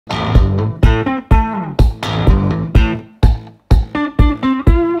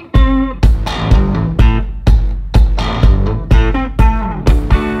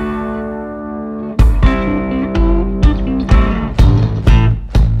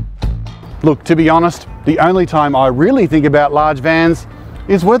Look, to be honest, the only time I really think about large vans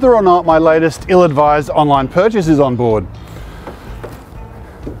is whether or not my latest ill-advised online purchase is on board.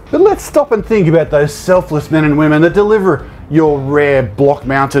 But let's stop and think about those selfless men and women that deliver your rare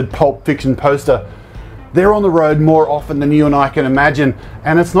block-mounted Pulp Fiction poster. They're on the road more often than you and I can imagine,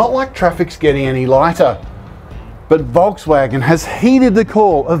 and it's not like traffic's getting any lighter. But Volkswagen has heeded the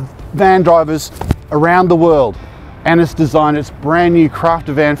call of van drivers around the world and has designed its brand new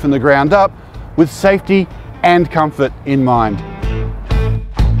Crafter van from the ground up with safety and comfort in mind.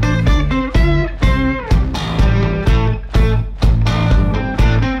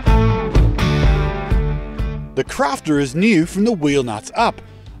 The Crafter is new from the wheel nuts up,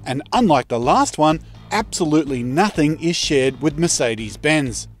 and unlike the last one, absolutely nothing is shared with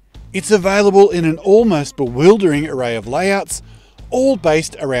Mercedes-Benz. It's available in an almost bewildering array of layouts, all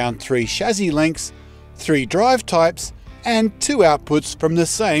based around 3 chassis lengths, 3 drive types, and 2 outputs from the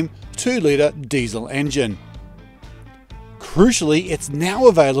same 2-litre diesel engine. Crucially, it's now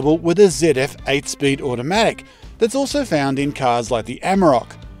available with a ZF 8-speed automatic that's also found in cars like the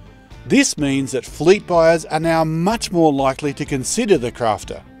Amarok. This means that fleet buyers are now much more likely to consider the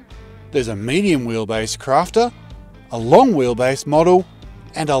Crafter. There's a medium wheelbase Crafter, a long wheelbase model,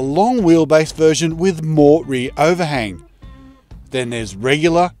 and a long wheelbase version with more rear overhang. Then there's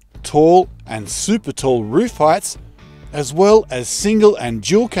regular, tall and super tall roof heights, as well as single and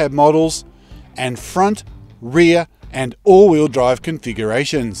dual cab models, and front, rear and all-wheel drive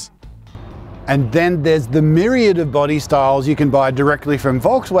configurations. And then there's the myriad of body styles you can buy directly from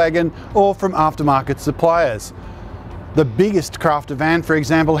Volkswagen or from aftermarket suppliers. The biggest Crafter van, for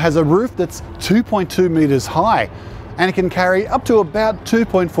example, has a roof that's 2.2 metres high, and it can carry up to about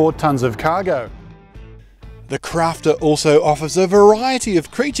 2.4 tonnes of cargo. The Crafter also offers a variety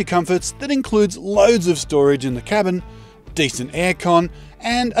of creature comforts that includes loads of storage in the cabin, decent aircon,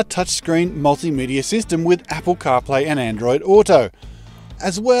 and a touchscreen multimedia system with Apple CarPlay and Android Auto,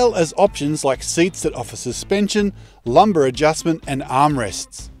 as well as options like seats that offer suspension, lumbar adjustment and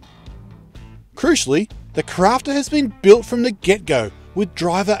armrests. Crucially, the Crafter has been built from the get-go with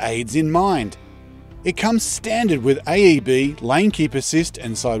driver aids in mind. It comes standard with AEB, lane keep assist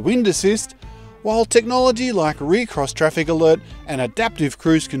and side wind assist, while technology like rear cross traffic alert and adaptive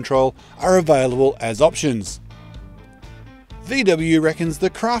cruise control are available as options. VW reckons the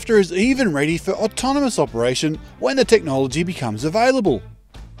Crafter is even ready for autonomous operation when the technology becomes available.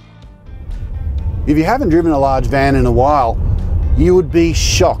 If you haven't driven a large van in a while, you would be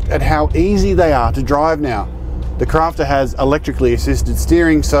shocked at how easy they are to drive now. The Crafter has electrically assisted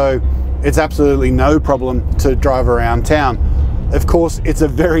steering, so it's absolutely no problem to drive around town. Of course, it's a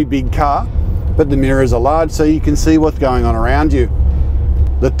very big car, but the mirrors are large so you can see what's going on around you.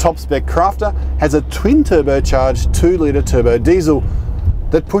 The top spec Crafter has a twin turbocharged 2-litre turbo diesel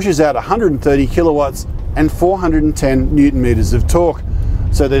that pushes out 130 kilowatts and 410 Newton meters of torque,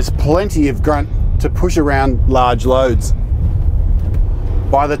 so there's plenty of grunt to push around large loads.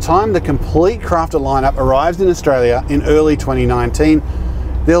 By the time the complete Crafter lineup arrives in Australia in early 2019,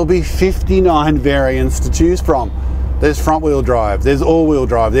 there'll be 59 variants to choose from. There's front wheel drive, there's all wheel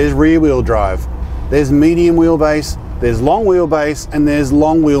drive, there's rear wheel drive, there's medium wheelbase, there's long wheelbase, and there's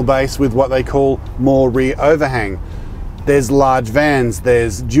long wheelbase with what they call more rear overhang. There's large vans,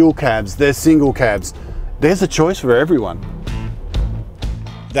 there's dual cabs, there's single cabs. There's a choice for everyone.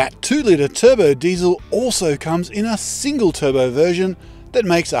 That 2-litre turbo diesel also comes in a single turbo version that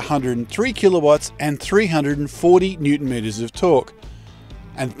makes 103 kilowatts and 340 Newton meters of torque.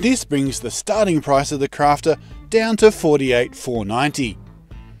 And this brings the starting price of the Crafter down to $48,490.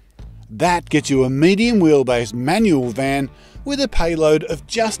 That gets you a medium wheelbase manual van with a payload of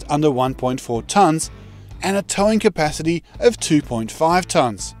just under 1.4 tonnes and a towing capacity of 2.5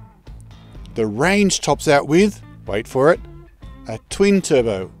 tonnes. The range tops out with, wait for it, a twin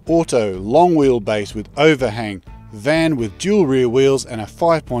turbo, auto, long wheelbase with overhang, van with dual rear wheels and a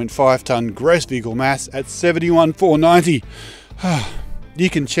 5.5 tonne gross vehicle mass at $71,490. You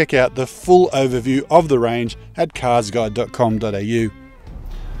can check out the full overview of the range at carsguide.com.au.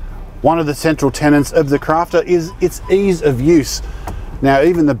 One of the central tenets of the Crafter is its ease of use. Now,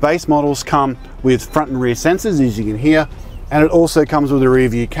 even the base models come with front and rear sensors, as you can hear, and it also comes with a rear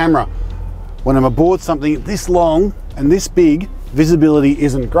view camera. When I'm aboard something this long and this big, visibility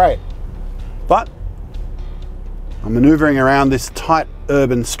isn't great. But I'm maneuvering around this tight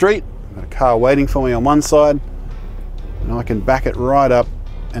urban street. I've got a car waiting for me on one side, and I can back it right up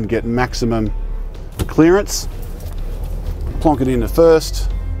and get maximum clearance. Plonk it into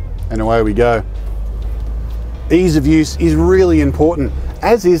first, and away we go. Ease of use is really important,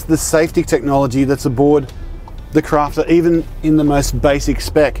 as is the safety technology that's aboard the Crafter. Even in the most basic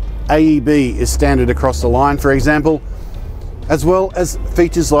spec, AEB is standard across the line, for example, as well as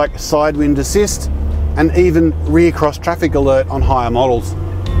features like side wind assist and even rear cross traffic alert on higher models.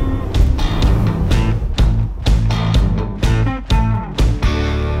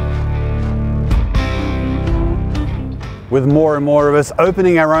 With more and more of us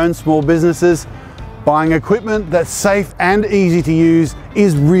opening our own small businesses, buying equipment that's safe and easy to use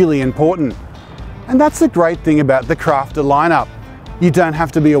is really important. And that's the great thing about the Crafter lineup. You don't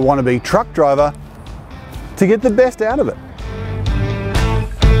have to be a wannabe truck driver to get the best out of it.